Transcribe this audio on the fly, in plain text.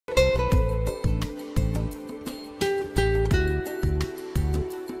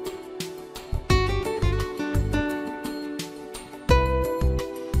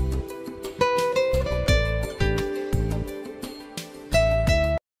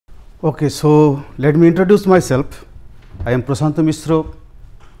Okay, so let me introduce myself. I am Prashant Mishra,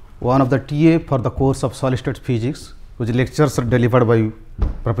 one of the TA for the course of solid state physics, which lectures are delivered by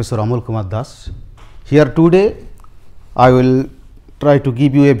Professor Amol Kumar Das. Here today, I will try to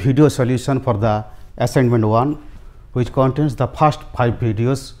give you a video solution for the assignment 1, which contains the first 5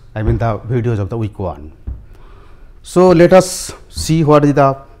 videos, the videos of the week 1. So let us see what is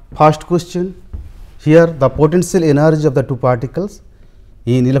the first question. Here the potential energy of the two particles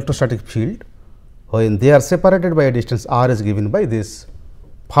in electrostatic field when they are separated by a distance r is given by this.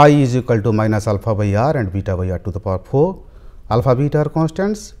 Phi is equal to minus alpha by r and beta by r to the power 4. Alpha beta are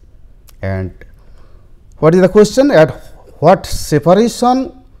constants. And what is the question? At what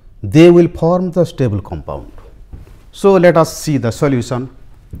separation they will form the stable compound. So let us see the solution.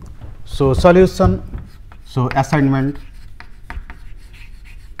 So solution. So assignment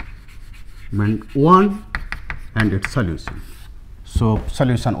 1 and its solution. So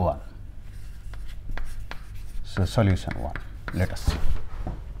solution 1. So solution 1. Let us see.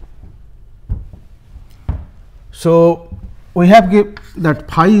 So we have given that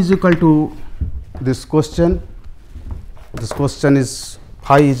phi is equal to this question. This question is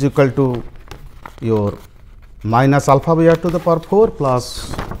phi is equal to your minus alpha by r to the power 4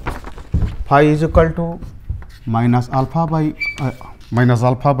 plus phi is equal to minus alpha by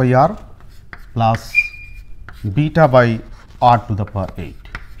r plus beta by r to the power 8.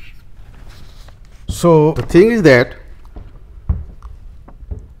 So the thing is that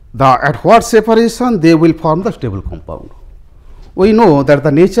at what separation they will form the stable compound. We know that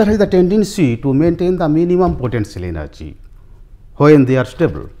the nature has the tendency to maintain the minimum potential energy when they are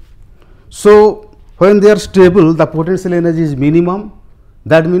stable. So when they are stable, the potential energy is minimum.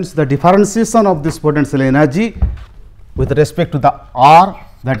 That means the differentiation of this potential energy with respect to the r,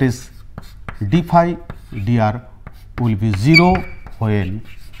 that is d phi dr, will be 0 when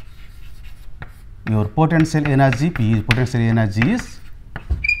your potential energy P potential energy is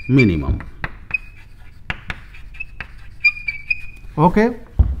minimum. Okay.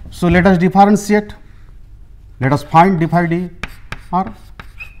 So let us differentiate. Let us find d phi d r.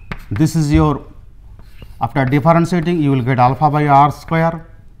 This is your, after differentiating you will get alpha by r square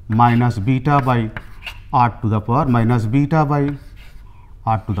minus beta by r to the power minus beta by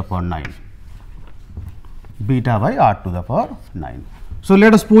r to the power 9. Beta by r to the power 9. So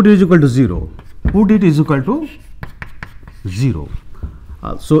let us put it is equal to 0. Put it is equal to 0.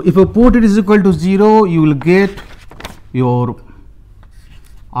 So if you put it is equal to 0, you will get your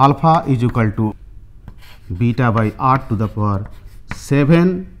alpha is equal to beta by r to the power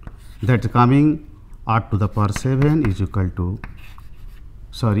 7, that is coming r to the power 7 is equal to,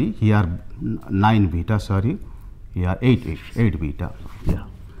 sorry, here 9 beta, sorry, here 8 beta, yeah,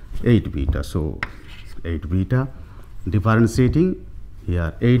 8 beta. So 8 beta differentiating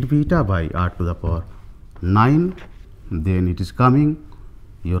here 8 beta by r to the power 9, then it is coming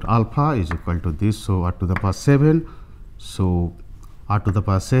your alpha is equal to this. So r to the power 7, so r to the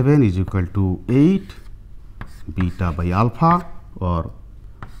power 7 is equal to 8 beta by alpha, or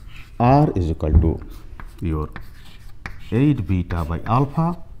r is equal to your 8 beta by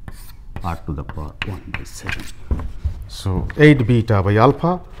alpha r to the power 1 by 7. So 8 beta by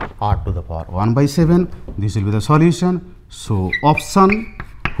alpha r to the power 1 by 7. This will be the solution. So option,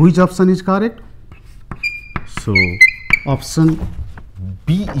 which option is correct? So option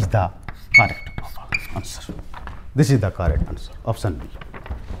B is the correct answer. This is the correct answer, option B.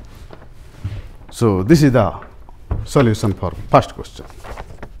 So this is the solution for first question.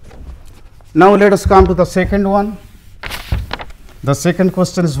 Now let us come to the second one. The second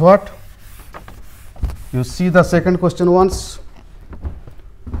question is what? You see the second question once,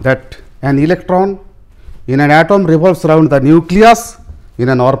 that an electron in an atom revolves around the nucleus in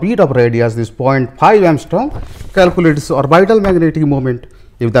an orbit of radius this 0.5 angstrom. Calculate its orbital magnetic moment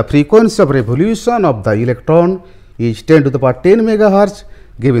if the frequency of revolution of the electron is 10 to the power 10 megahertz,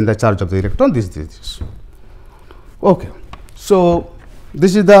 given the charge of the electron this. Okay. So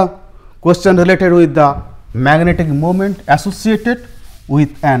this is the question related with the magnetic moment associated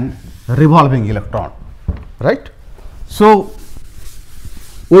with an revolving electron, right? So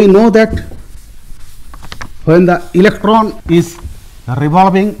we know that when the electron is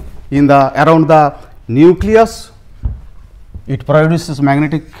revolving around the nucleus, it produces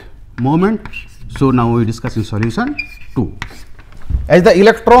magnetic moment. So now we discuss in solution 2. As the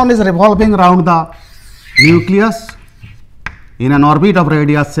electron is revolving around the nucleus in an orbit of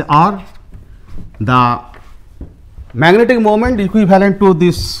radius r, the magnetic moment equivalent to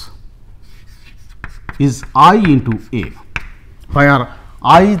this is I into A, where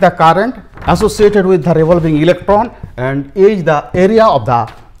I is the current associated with the revolving electron and A is the area of the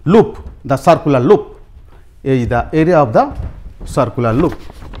loop, the circular loop. A is the area of the circular loop.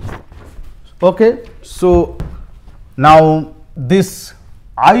 Okay. So, now this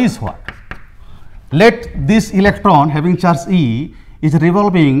I is what? Let this electron having charge E is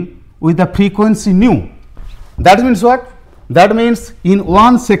revolving with the frequency nu. That means what? That means in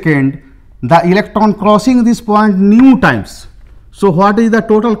 1 second the electron crossing this point nu times. So, what is the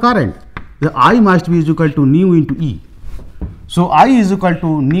total current? The I must be equal to nu into E. So, I is equal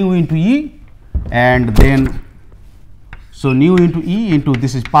to nu into E, and then so nu into E into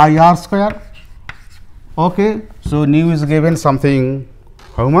this is pi r square. Okay. So, nu is given something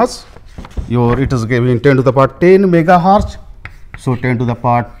how much? It is given 10 to the power 10 megahertz. So, 10 to the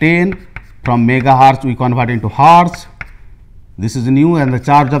power 10 from megahertz we convert into hertz. This is nu, and the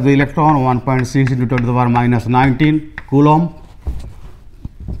charge of the electron 1.6 into 10 to the power minus 19 coulomb.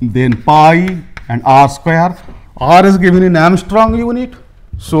 Then pi and r square. R is given in Armstrong unit.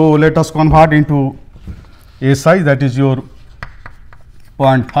 So, let us convert into SI, that is your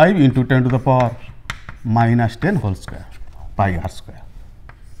 0.5 into 10 to the power minus 10 whole square pi r square.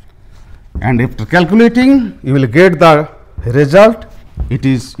 And after calculating, you will get the result. It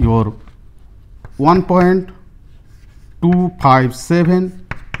is your 1.257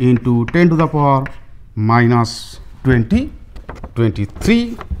 into 10 to the power minus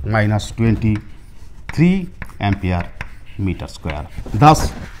 23 minus 23 ampere meter square.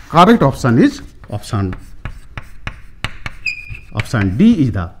 Thus, correct option is option D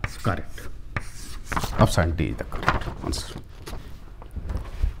is the correct. Option D is the correct answer.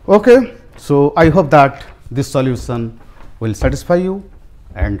 Okay. So, I hope that this solution will satisfy you,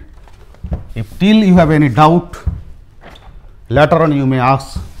 and if till you have any doubt, later on you may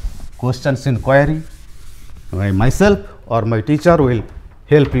ask questions in query. Myself or my teacher will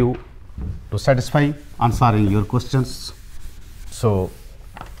help you to satisfy answering your questions. So,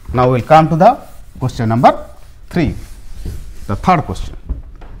 now we will come to the question number 3, the third question.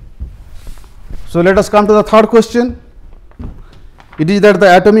 So, let us come to the third question. It is that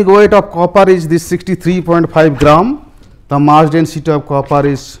the atomic weight of copper is this 63.5 gram, the mass density of copper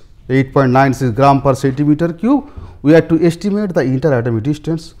is 8.96 gram per centimeter cube. We have to estimate the interatomic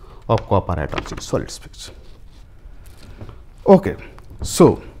distance of copper atoms in solid space. Okay.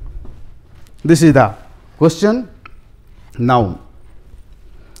 So, this is the question. Now,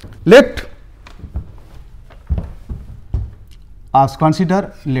 let us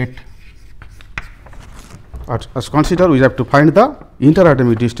consider we have to find the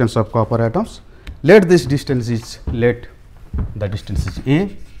interatomic distance of copper atoms. Let this distance is A. Let the distance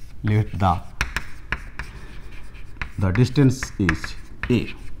is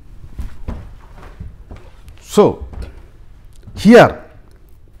A. So, here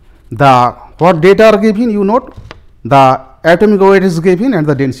the what data are given, you note the atomic weight is given and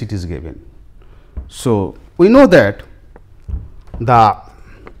the density is given. So, we know that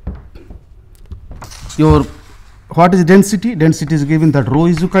your what is density? Density is given that rho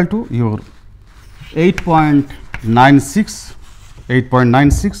is equal to your 8.96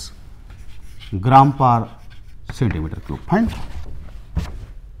 gram per centimeter cube. Fine.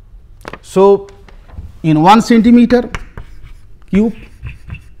 So, in 1 centimeter cube,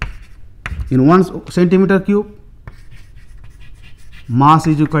 mass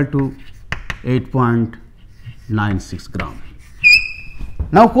is equal to 8.96 gram.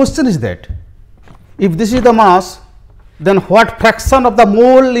 Now, question is that if this is the mass, then what fraction of the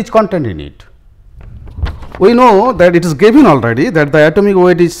mole is contained in it? We know that it is given already that the atomic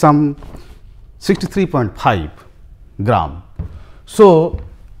weight is some 63.5 gram. So,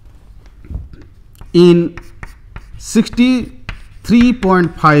 in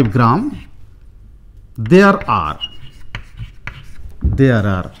 63.5 gram, there are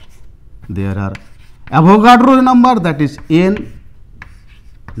Avogadro number, that is n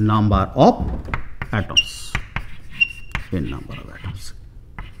number of atoms.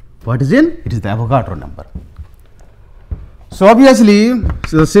 What is n? It is the Avogadro number. So, obviously,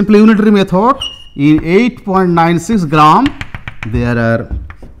 the simple unitary method, in 8.96 gram there are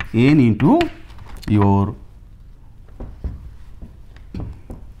n into your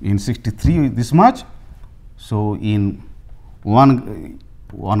in 63 this much. So, in 1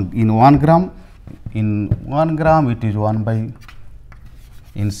 gram it is 1 by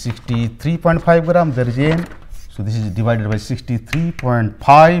in 63.5 gram there is n. So, this is divided by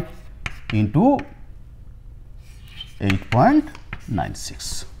 63.5 into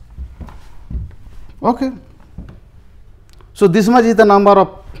 8.96. Okay. So, this much is the number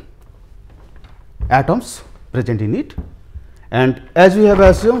of atoms present in it, and as we have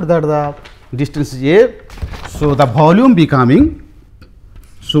assumed that the distance is A. So, the volume becoming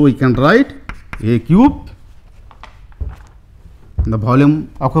So we can write A cube, the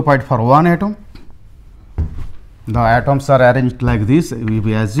volume occupied for one atom. The atoms are arranged like this.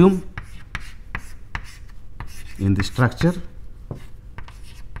 We assume in the structure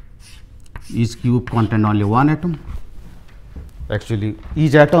each cube contain only one atom. Actually,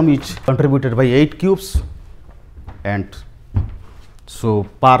 each atom is contributed by 8 cubes, and so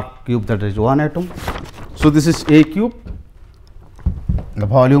per cube that is one atom. So this is A cube, the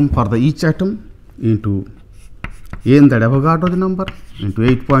volume for the each atom into n, the Avogadro number, into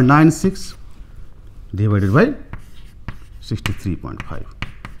 8.96 divided by 63.5.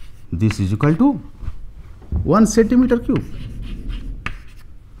 This is equal to 1 centimeter cube.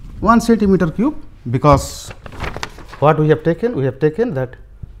 1 centimeter cube, because what we have taken? We have taken that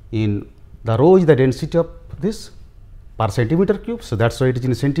in the rho is the density of this per centimeter cube. So that's why it is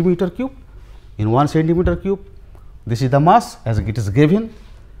in centimeter cube. In 1 centimeter cube, this is the mass as it is given,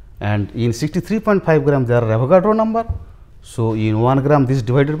 and in 63.5 gram there are Avogadro number. So in 1 gram this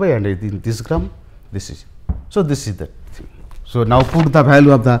divided by, and in this gram this is. So this is the thing. So now put the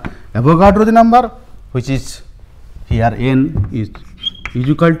value of the Avogadro number, which is here n is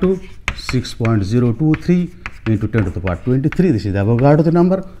equal to 6.023 into 10 to the power 23. This is the Avogadro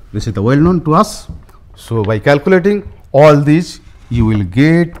number. This is the well known to us. So by calculating all these, you will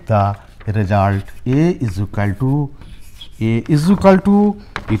get the result A is equal to it is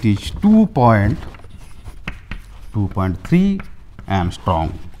 2.3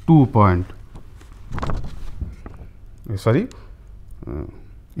 Armstrong.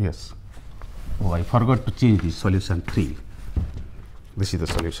 Yes. Oh, I forgot to change the solution 3. This is the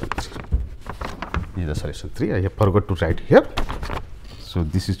solution 3. This is the solution 3. I have forgot to write here. So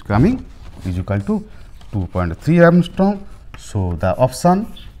this is coming is equal to 2.3 Armstrong. So the option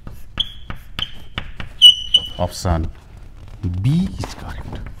B is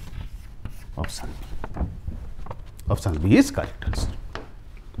correct. Option B is correct answer.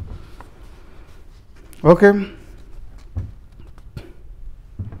 Okay.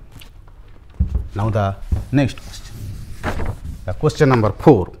 Now the next question. The question number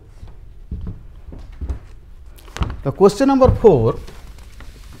 4. The question number 4,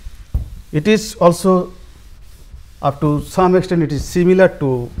 it is also up to some extent it is similar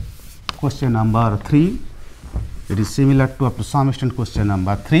to question number 3. It is similar to up to some extent question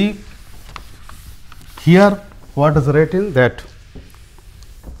number 3. Here what is written that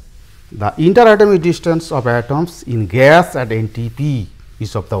the interatomic distance of atoms in gas at NTP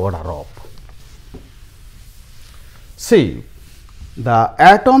is of the order of. See, the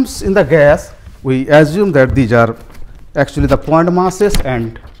atoms in the gas, we assume that these are actually the point masses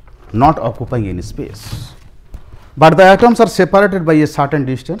and not occupying any space, but the atoms are separated by a certain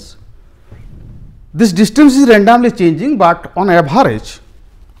distance. This distance is randomly changing, but on average,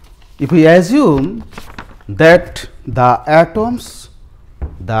 if we assume that the atoms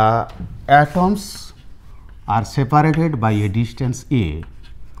are separated by a distance a,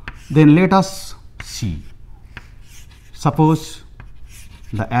 then let us see. Suppose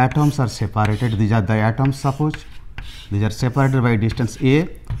the atoms are separated, these are the atoms, suppose these are separated by distance a.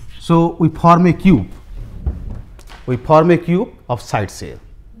 So we form a cube, of sides a.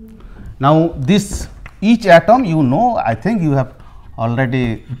 Now this each atom, you know, I think you have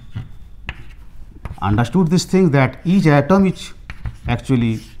already understood this thing, that each atom is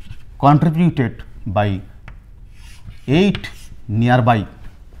actually contributed by 8 nearby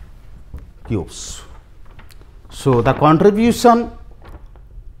cubes. So the contribution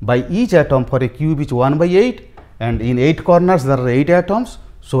by each atom for a cube is 1 by 8, and in 8 corners there are 8 atoms.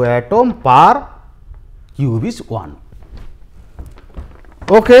 So atom per cube is 1.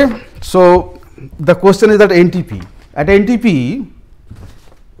 Okay. So the question is that NTP. At NTP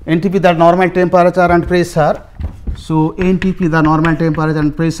the normal temperature and pressure. So NTP the normal temperature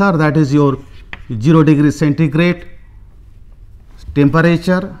and pressure, that is your 0 degree centigrade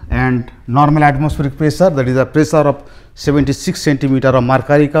temperature, and normal atmospheric pressure, that is the pressure of 76 centimeter of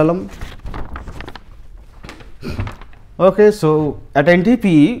mercury column. Okay, so at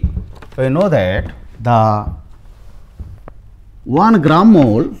NTP we know that the 1 gram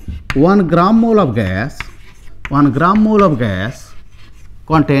mole of gas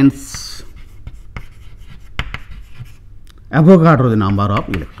contains Avogadro the number of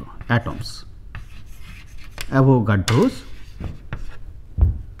atoms. Avogadro's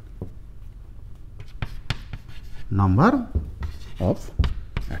number of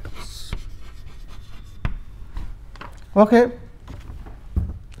atoms. Okay.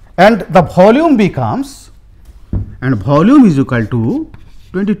 And the volume becomes, and volume is equal to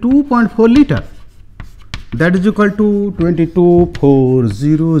 22.4 liter. that is equal to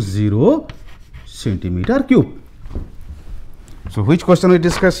 22,400 centimeter cube. So which question we are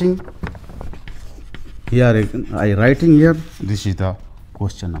discussing? Here I writing here, this is the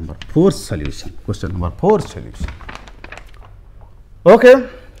question number 4 solution. Question number 4 solution. Okay,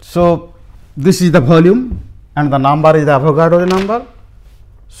 so this is the volume and the number is the Avogadro number.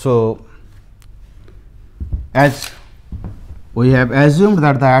 So as we have assumed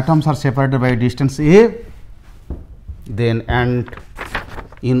that the atoms are separated by distance a, then and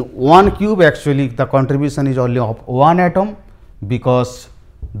in 1 cube actually the contribution is only of 1 atom, because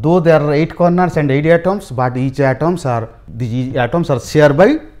though there are 8 corners and 8 atoms, but these atoms are shared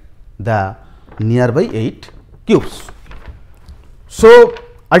by the nearby 8 cubes. So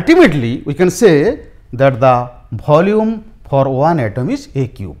ultimately we can say that the volume for 1 atom is a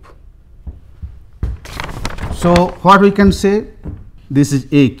cube. So what we can say, this is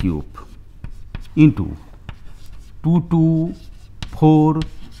a cube into 22,400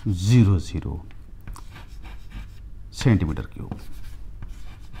 centimeter cube.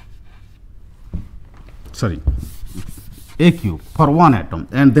 Sorry, a cube for 1 atom,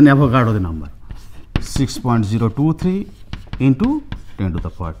 and then Avogadro the number 6.023 into 10 to the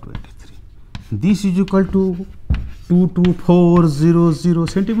power 23. This is equal to 22,400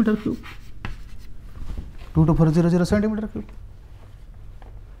 centimeter cube. 22,400 centimeter cube.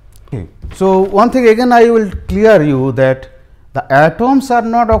 Okay. So one thing again I will clear you that the atoms are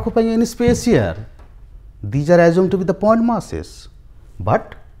not occupying any space here. These are assumed to be the point masses,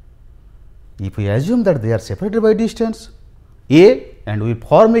 but if we assume that they are separated by distance a and we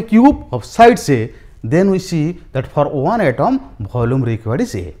form a cube of sides a, then we see that for 1 atom volume required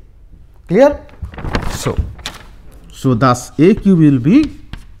is a. Clear? So thus a cube will be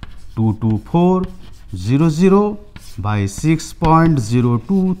 22,400 by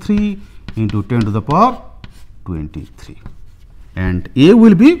 6.023 into 10 to the power 23, and a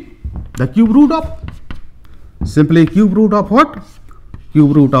will be the cube root of, simply cube root of what?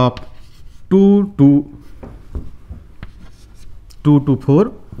 Cube root of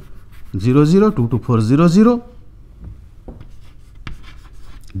 22400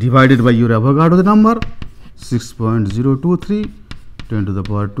 divided by your Avogadro number 6.023 10 to the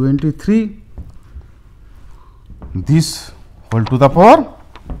power 23, this whole to the power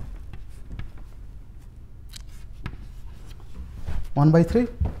 1/3,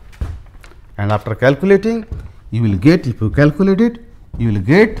 and after calculating you will get, if you calculate it, you will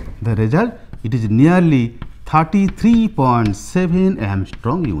get the result. It is nearly 33.7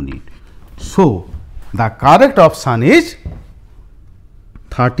 Armstrong unit. So the correct option is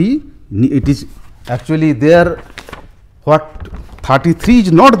 30. It is actually there, what 33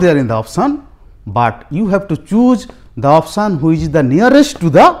 is not there in the option, but you have to choose the option which is the nearest to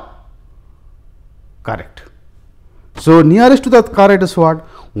the correct. So nearest to the correct is what?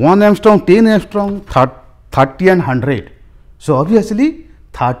 1 Armstrong, 10 Armstrong, 30 and 100. So obviously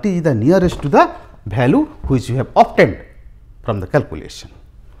 30 is the nearest to the value which you have obtained from the calculation.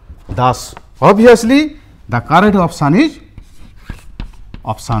 Thus obviously the correct option is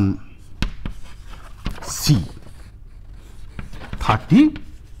option C, 30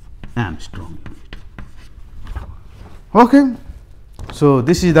 Armstrong unit. Okay. So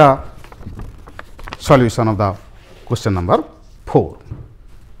this is the solution of the question number 4.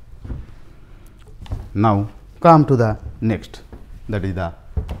 Now come to the next, that is the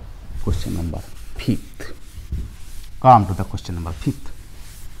question number 5th. Come to the question number 5th,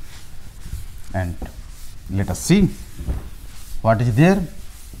 and let us see what is there.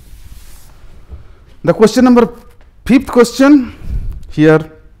 The question number 5th question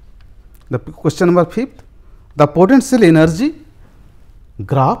here, the question number 5th, the potential energy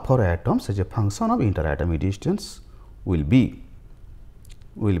graph for atoms as a function of interatomic distance will be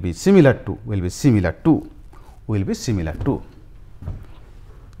similar to.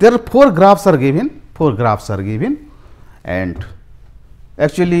 There are 4 graphs are given, and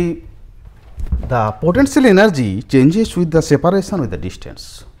actually the potential energy changes with the separation with the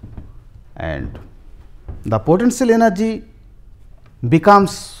distance, and the potential energy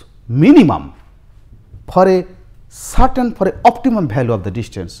becomes minimum for a optimum value of the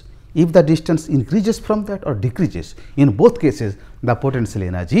distance if the distance increases from that or decreases. In both cases the potential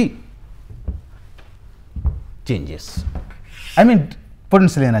energy changes,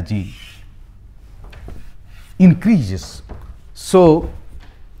 potential energy increases. So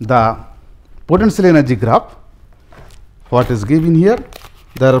the potential energy graph, what is given here,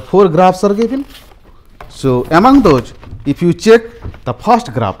 there are 4 graphs are given. So among those, if you check the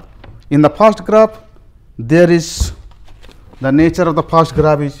first graph, in the first graph there is, the nature of the first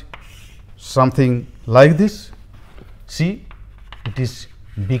graph is something like this. See, it is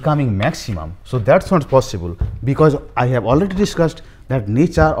becoming maximum. So that's not possible, because I have already discussed that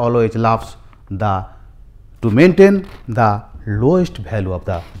nature always loves to maintain the lowest value of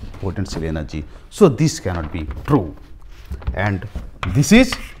the potential energy. So this cannot be true, and this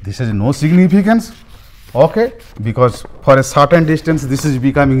is no significance, okay, because for a certain distance this is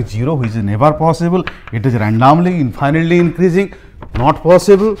becoming 0, which is never possible. It is randomly infinitely increasing, not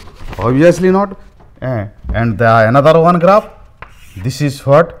possible, obviously not. And the another one graph, this is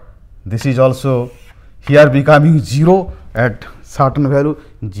what, this is also here becoming 0 at certain value,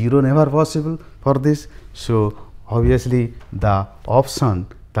 0 never possible for this. So obviously the option,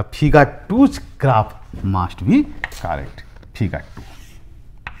 the figure 2's graph must be correct.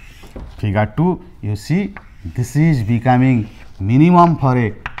 Figure 2, you see, this is becoming minimum for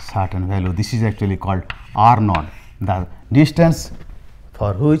a certain value. This is actually called R0, the distance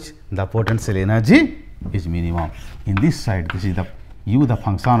for which the potential energy is minimum. In this side, this is the u, the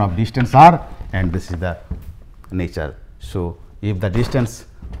function of distance r, and this is the nature. So if the distance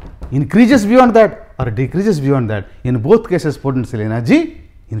increases beyond that or decreases beyond that, in both cases potential energy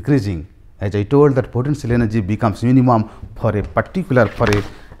increasing. As I told, that potential energy becomes minimum for a particular, for a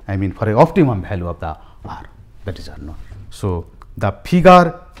optimum value of the r, that is R0. So the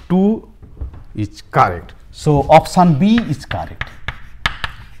figure 2 is correct. So option B is correct.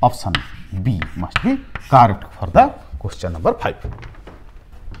 Option B must be correct for the question number 5.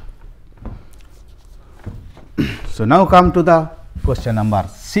 So now come to the question number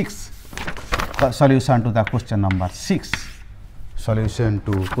 6, solution to the question number 6. Solution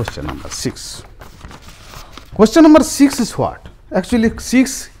to question number 6. Question number 6 is what? Actually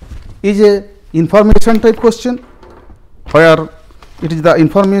 6 is a information type question, where it is the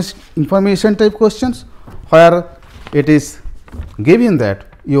information type questions, where it is given that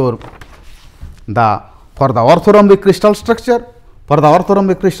for the orthorhombic crystal structure,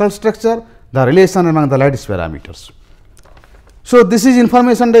 the relation among the lattice parameters. So this is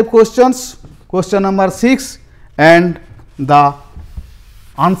information type questions, question number 6, and the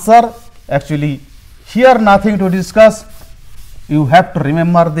answer, actually here nothing to discuss. You have to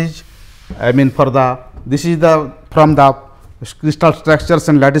remember this. This is from the crystal structures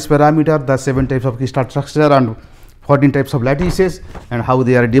and lattice parameter, the 7 types of crystal structure and 14 types of lattices, and how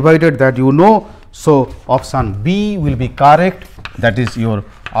they are divided, that you know. So option B will be correct, that is your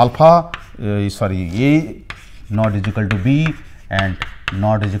alpha, A not is equal to B and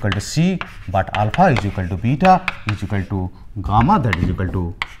not is equal to C, but alpha is equal to beta is equal to gamma, that is equal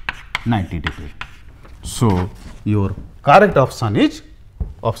to 90 degree. So your correct option is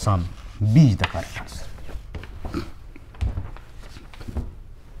option B is the correct answer.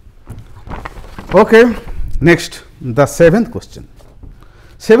 Okay, next the 7th question.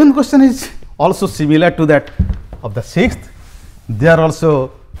 7th question is also similar to that of the 6th. There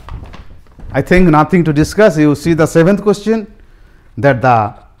also, I think, nothing to discuss. You see the 7th question, that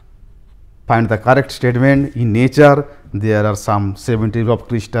find the correct statement. In nature there are some 70 of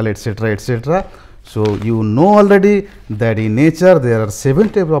crystal, etc., etc. So you know already that in nature there are 7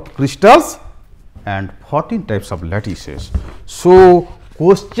 types of crystals and 14 types of lattices. So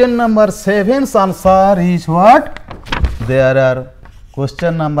question number 7's answer is what?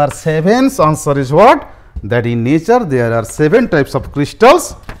 Question number 7's answer is what? That in nature there are 7 types of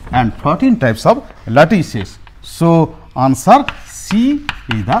crystals and 14 types of lattices. So answer C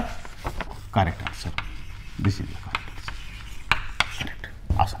is the correct answer. This is the correct answer. Correct.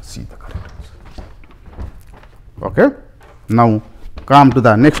 Answer C is the correct answer. Okay. Now come to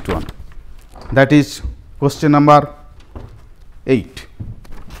the next one. That is question number 8.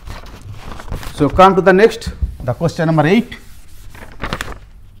 So come to the next, the question number 8.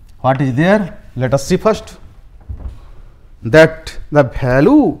 What is there? Let us see first that the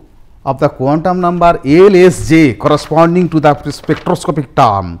value of the quantum number LSJ corresponding to the spectroscopic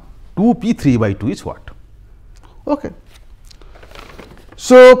term 2p3 by 2 is what? Okay.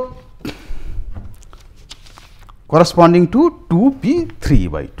 So corresponding to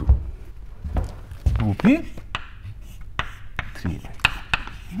 2p3 by 2. 2p3 by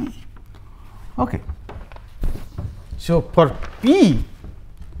 2. Okay. So for p,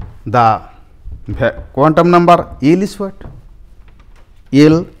 the quantum number L is what?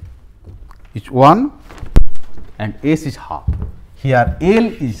 L is 1 and S is half. Here L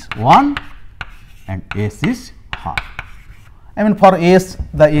is 1 and S is half. I mean, for S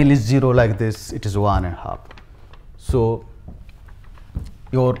the L is 0 like this, it is 1 and half. So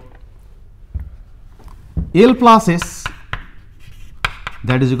your L plus S,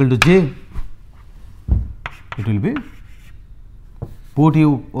 that is equal to J, it will be, put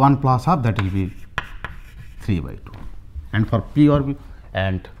you 1 plus half, that will be 3 by 2, and for P or B,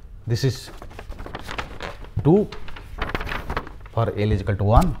 and this is 2 for L is equal to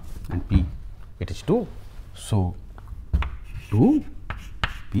 1 and P it is 2. So, 2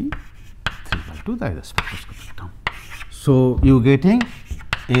 P 3 by 2, that is the spectroscopic term. So, you getting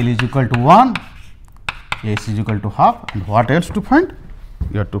L is equal to 1, S is equal to half, and what else to find?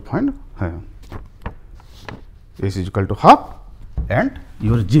 You have to find S is equal to half and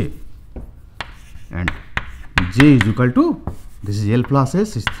your J, and J is equal to, this is L plus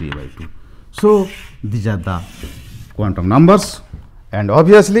S is 3 by 2. So, these are the quantum numbers, and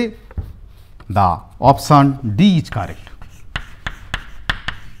obviously the option D is correct.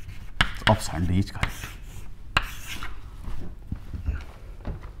 Option D is correct.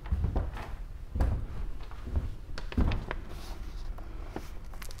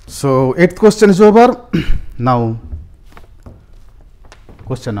 So, 8th question is over. Now,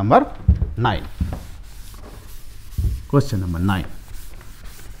 question number 9. Question number 9.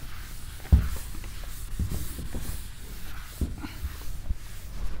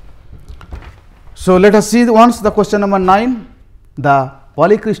 So, let us see once the question number 9. The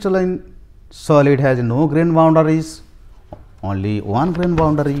polycrystalline solid has no grain boundaries, only one grain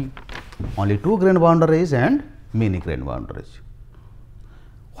boundary, only two grain boundaries, and many grain boundaries.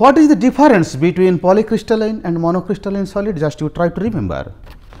 What is the difference between polycrystalline and monocrystalline solid? Just you try to remember.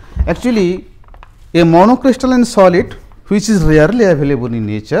 Actually, a monocrystalline solid which is rarely available in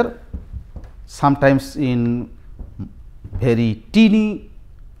nature, sometimes in very teeny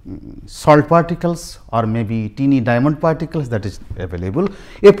salt particles or maybe teeny diamond particles, that is available.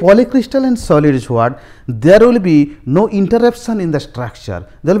 A polycrystalline solid is what? There will be no interruption in the structure,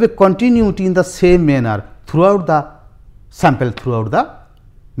 there will be continuity in the same manner throughout the sample, throughout the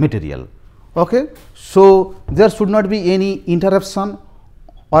material. Okay. So, there should not be any interruption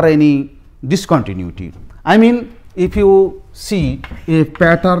or any discontinuity. I mean, if you see a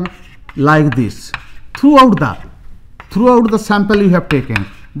pattern like this throughout the sample you have taken,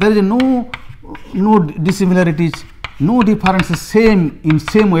 there is no dissimilarities, no differences,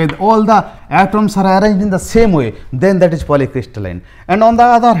 same way, all the atoms are arranged in the same way, then that is polycrystalline. And on the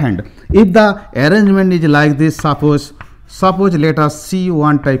other hand, if the arrangement is like this, suppose let us see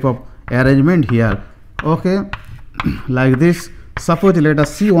one type of arrangement here, okay, like this. Suppose let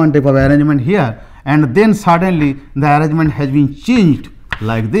us see one type of arrangement here, and then suddenly the arrangement has been changed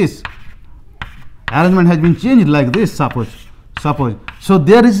like this. Arrangement has been changed like this, suppose. So,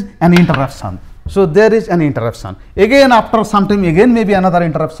 there is an interruption. So, there is an interruption. Again, after some time, again maybe another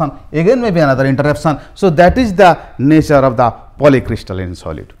interruption, again maybe another interruption. So, that is the nature of the polycrystalline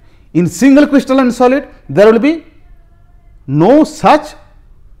solid. In single crystalline solid, there will be no such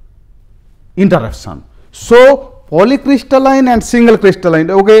interruption. So, polycrystalline and single crystalline.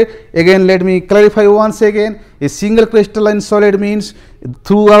 Okay, again let me clarify once again. A single crystalline solid means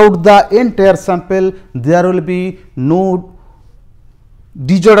throughout the entire sample there will be no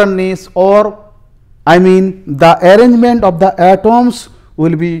disorderness, or I mean the arrangement of the atoms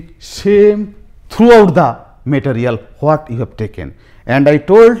will be same throughout the material what you have taken. And I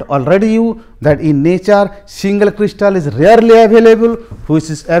told already you that in nature single crystal is rarely available, which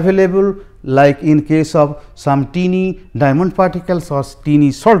is available like in case of some teeny diamond particles or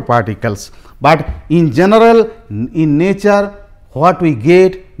teeny salt particles. But in general, in nature what we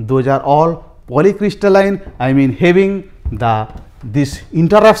get, those are all polycrystalline, I mean having this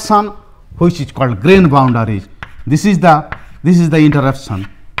interruption which is called grain boundaries. This is the interruption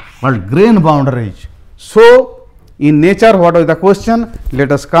called grain boundaries. So, in nature what is the question?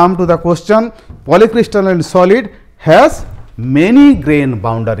 Let us come to the question. Polycrystalline solid has many grain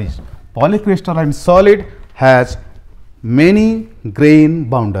boundaries. Polycrystalline solid has many grain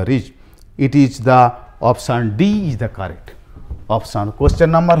boundaries. It is the option D is the correct option.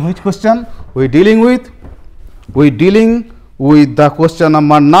 Question number, which question we dealing with? We dealing with the question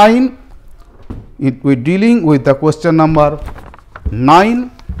number 9. We dealing with the question number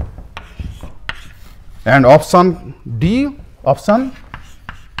 9, and option D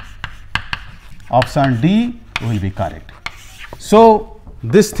will be correct. So,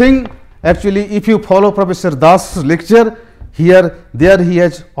 this thing actually if you follow Professor Das' lecture here, there he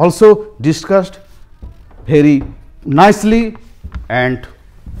has also discussed very nicely, and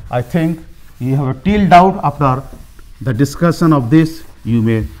I think you have a till doubt after the discussion of this, you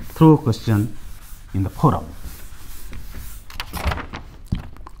may throw question in the forum.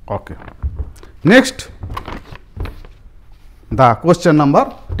 Okay. Next, the question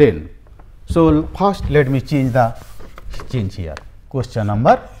number 10. So, first let me change here. Question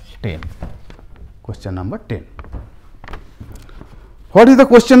number 10. Question number 10. What is the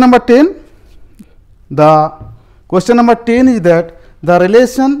question number 10? The question number 10 is that the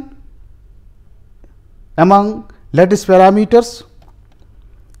relation among lattice parameters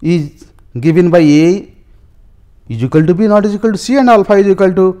is given by A is equal to B not is equal to C and alpha is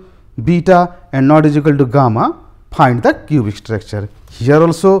equal to beta and not is equal to gamma. Find the cubic structure. Here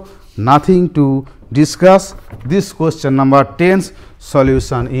also nothing to discuss. This question number 10's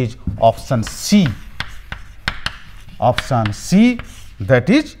solution is option C. Option C, that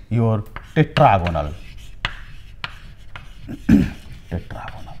is your tetragonal.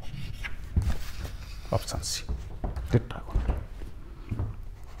 Tetragonal. Option C, tetragonal.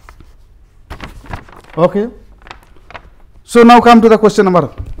 Okay. So now come to the question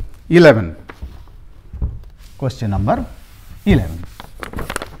number 11. Question number 11.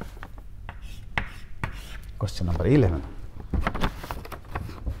 Question number 11.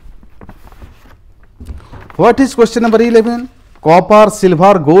 What is question number 11? Copper,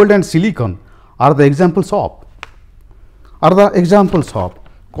 silver, gold and silicon are the examples of.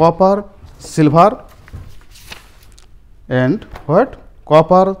 Copper, silver and what?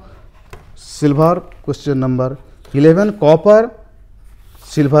 Copper, silver. Question number 11. Copper,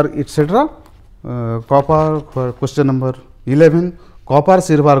 silver, etc. Copper for question number 11. Copper,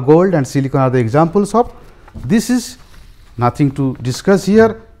 silver, gold and silicon are the examples of. This is nothing to discuss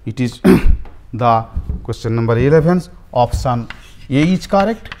here. It is the question number 11. Option A is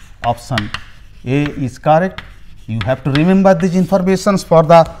correct. Option A is correct. You have to remember these informations for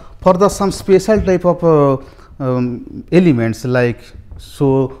the some special type of elements like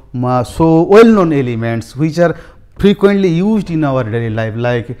so well known elements which are frequently used in our daily life,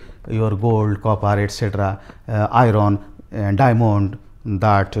 like your gold, copper, etc., iron and diamond,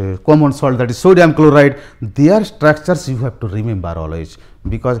 that common salt, that is sodium chloride. Their structures you have to remember always,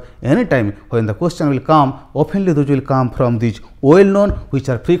 because anytime when the question will come, oftenly those will come from these well known which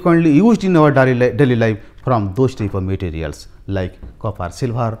are frequently used in our daily life, from those type of materials like copper,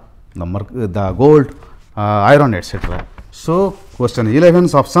 silver, the gold, iron, etc. So question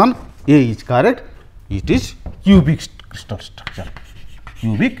 11's option A is correct. It is cubic crystal structure.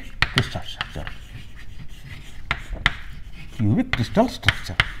 Cubic crystal structure. Cubic crystal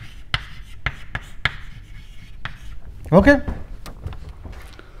structure. Okay.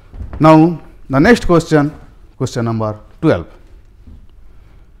 Now the next question, question number 12.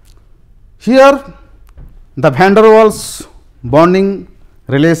 Here the van der Waals bonding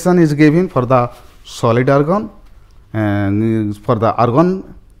relation is given for the solid argon and for the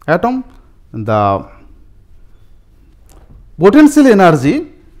argon atom. The potential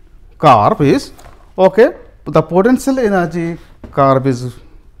energy curve is okay. The potential energy curve is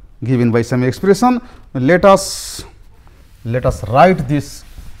given by some expression. Let us write this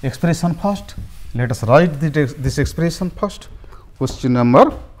expression first. Let us write this expression first. Question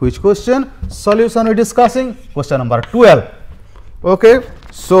number, which question? Solution we are discussing. Question number 12. Okay.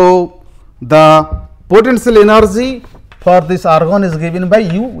 So the potential energy for this argon is given by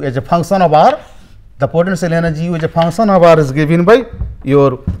U as a function of R. The potential energy U as a function of R is given by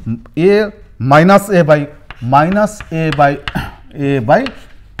your A minus A by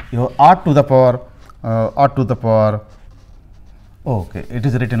your R to the power okay, it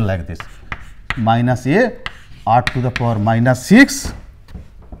is written like this, minus A R to the power minus 6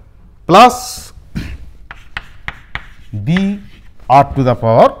 plus B R to the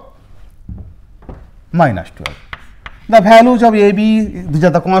power minus 12. The values of A, B, these are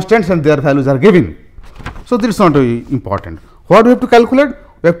the constants and their values are given. So this is not very important. What we have to calculate?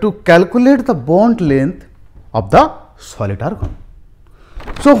 We have to calculate the bond length of the solid argon.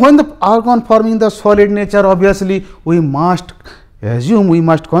 So when the argon forming the solid nature, obviously we must assume, we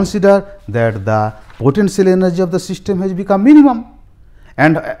must consider that the potential energy of the system has become minimum.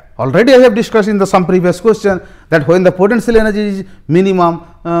 And already I have discussed in some previous question that when the potential energy is minimum,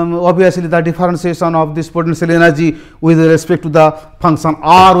 obviously the differentiation of this potential energy with respect to the function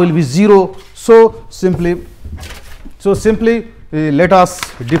R will be 0. So simply let us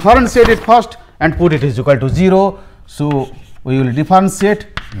differentiate it first and put it is equal to 0. So we will differentiate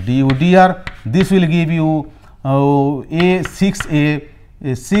du dr. This will give you A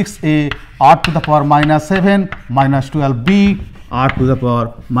 6a r to the power minus 7 minus 12b r to the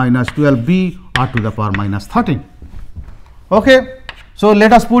power minus 12b r to the power minus 13. Okay. So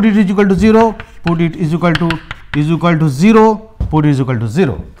let us put it is equal to 0. Put it is equal to 0. Put it is equal to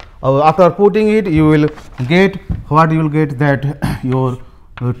 0. After putting it, you will get what? You will get that your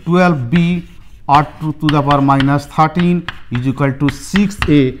 12b r to the power minus 13 is equal to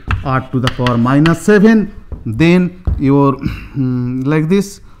 6a r to the power minus 7. Then your like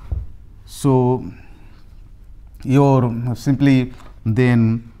this. So your simply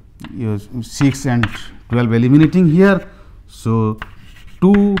then 6 and 12 eliminating here. So,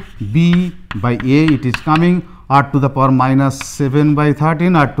 2b by a it is coming r to the power minus 7 by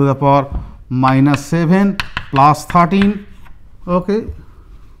 13, r to the power minus 7 plus 13, okay,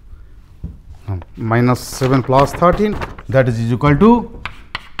 minus 7 plus 13, that is equal to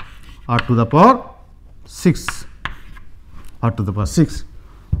r to the power 6, r to the power 6.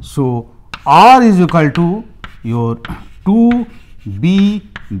 So, r is equal to your 2b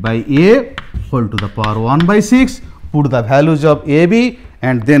by a whole to the power 1 by 6, put the values of a, b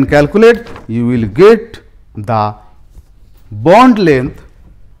and then calculate, you will get the bond length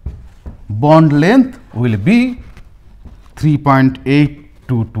will be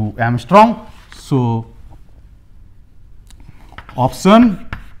 3.822 Armstrong. So, option,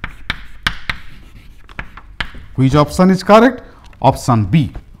 which option is correct? Option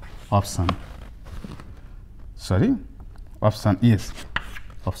B, option yes,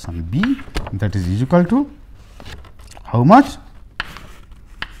 option B, that is equal to how much?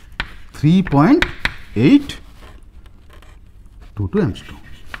 3.822 Armstrong.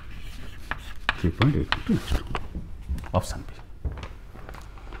 3.822 Armstrong. Option B.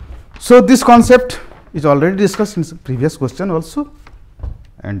 So, this concept is already discussed in previous question also,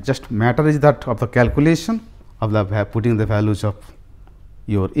 and just matter is that of the calculation of the putting the values of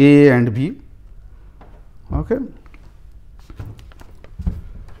your A and B. Okay.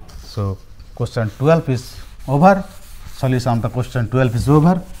 So, question 12 is over, solution of the question 12 is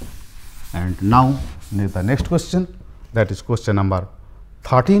over, and now the next question, that is question number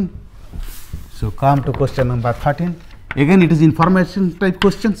 13. So, come to question number 13. Again it is information type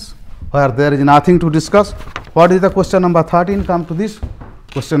questions where there is nothing to discuss. What is the question number 13? Come to this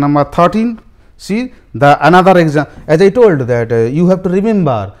question number 13. See the another example, as I told that you have to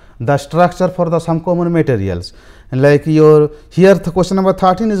remember the structure for the some common materials, and like your here the question number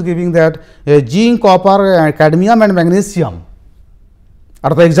 13 is giving that zinc, copper, cadmium and magnesium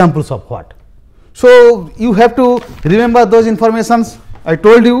are the examples of what. So, you have to remember those informations. I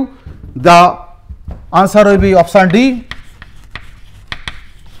told you the answer will be option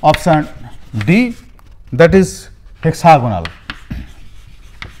D, that is hexagonal.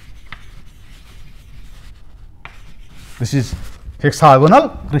 This is hexagonal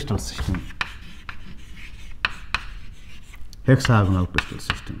crystal system. Hexagonal crystal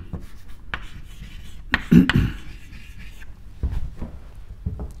system.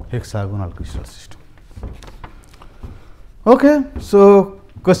 Hexagonal crystal system. Okay, so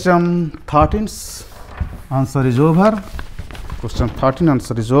question 13's answer is over. Question 13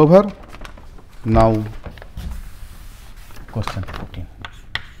 answer is over. Now question 14.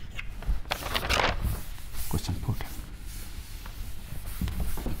 Question 14.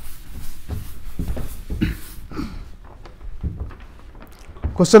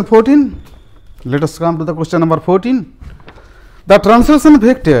 Question 14. Let us come to the question number 14. The translation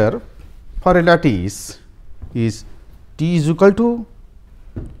vector for a lattice is T is equal to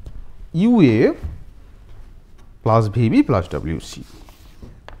UA plus VB plus WC.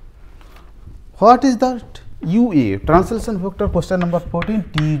 What is that UA? Translation vector question number 14,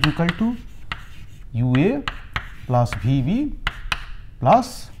 T is equal to UA plus VB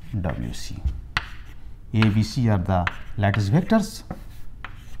plus WC. A, B, C are the lattice vectors.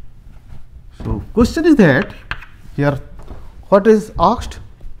 So, question is that here what is asked?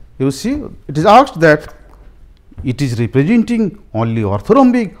 You see, it is asked that it is representing only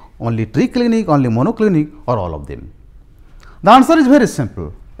orthorhombic, only triclinic, only monoclinic, or all of them. The answer is very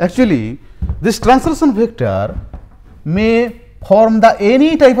simple. Actually, this translation vector may form the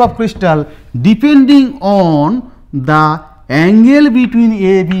any type of crystal depending on the angle between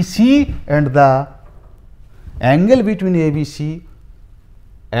ABC and the angle between ABC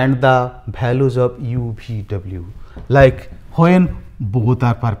and the values of U, V, W. Like when both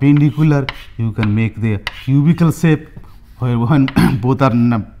are perpendicular, you can make the cubical shape. When both are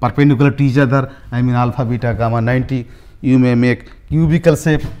perpendicular to each other, I mean alpha, beta, gamma 90, you may make cubical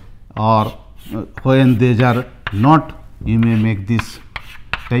shape, or when they are not, you may make this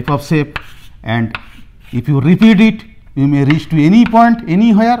type of shape, and if you repeat it, you may reach to any point,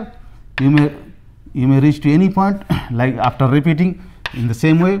 anywhere, you may reach to any point like after repeating in the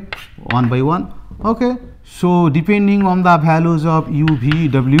same way one by one. Okay. So, depending on the values of U, V,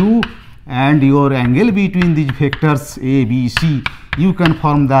 W and your angle between these vectors A, B, C, you can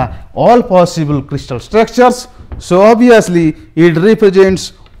form the all possible crystal structures. So, obviously, it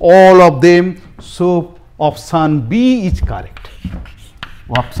represents all of them. So, option B is correct.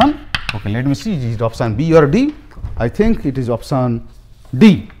 Option, okay, let me see, is it option B or D? I think it is option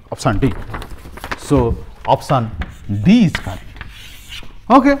D, option D. So, option D is correct.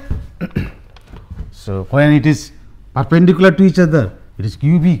 Okay. So when it is perpendicular to each other, it is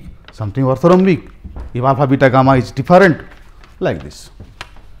cubic, something orthorhombic. If alpha, beta, gamma is different, like this.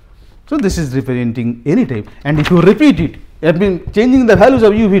 So this is representing any type, and if you repeat it, I mean changing the values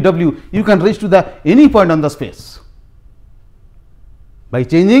of u, v, w, you can reach to the any point on the space. By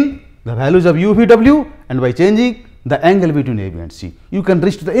changing the values of u, v, w, and by changing the angle between A, B, and C, you can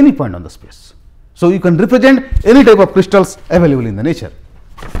reach to the any point on the space. So you can represent any type of crystals available in the nature.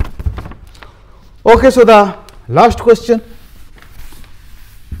 Okay, so the last question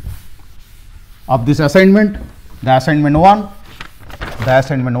of this assignment, the assignment 1,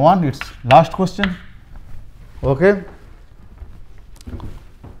 its last question. Okay,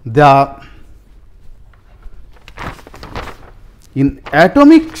 in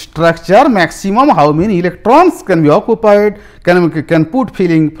atomic structure, maximum how many electrons can be occupied, can put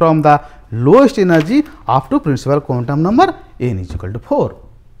filling from the lowest energy up to principal quantum number n is equal to 4.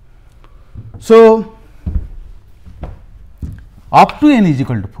 So up to n is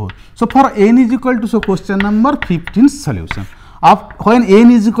equal to 4. So for n is equal to, so question number 15 solution. When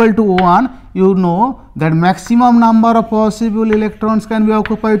n is equal to 1, you know that maximum number of possible electrons can be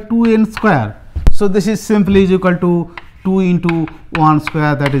occupied 2n square. So this is simply is equal to 2 into 1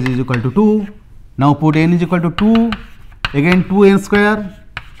 square, that is equal to 2. Now put n is equal to 2, again 2n square.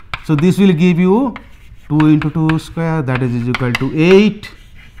 So this will give you 2 into 2 square, that is equal to 8.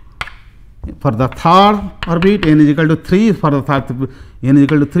 For the third orbit, n is equal to 3. For the third, n is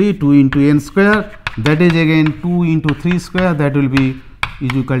equal to 3, 2 into n square, that is again 2 into 3 square, that will be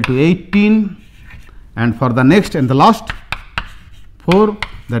is equal to 18. And for the next and the last 4,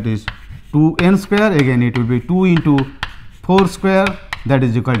 that is 2n square, again it will be 2 into 4 square, that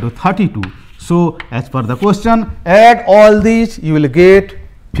is equal to 32. So as per the question, add all these, you will get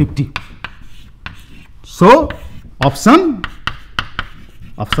 50. So option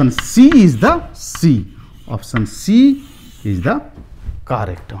C is the option C is the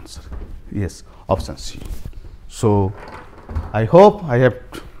correct answer. Yes, option C. So I hope I have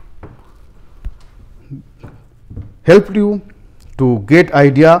helped you to get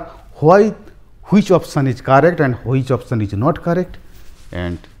idea which option is correct and which option is not correct.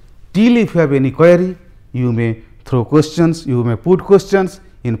 And till if you have any query, you may throw questions, you may put questions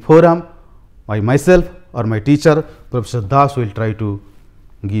in forum. Myself or my teacher Professor Das will try to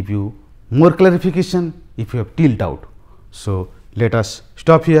give you more clarification if you have till doubt. So let us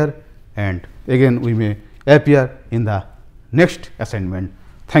stop here, and again we may appear in the next assignment.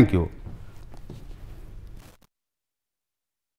 Thank you.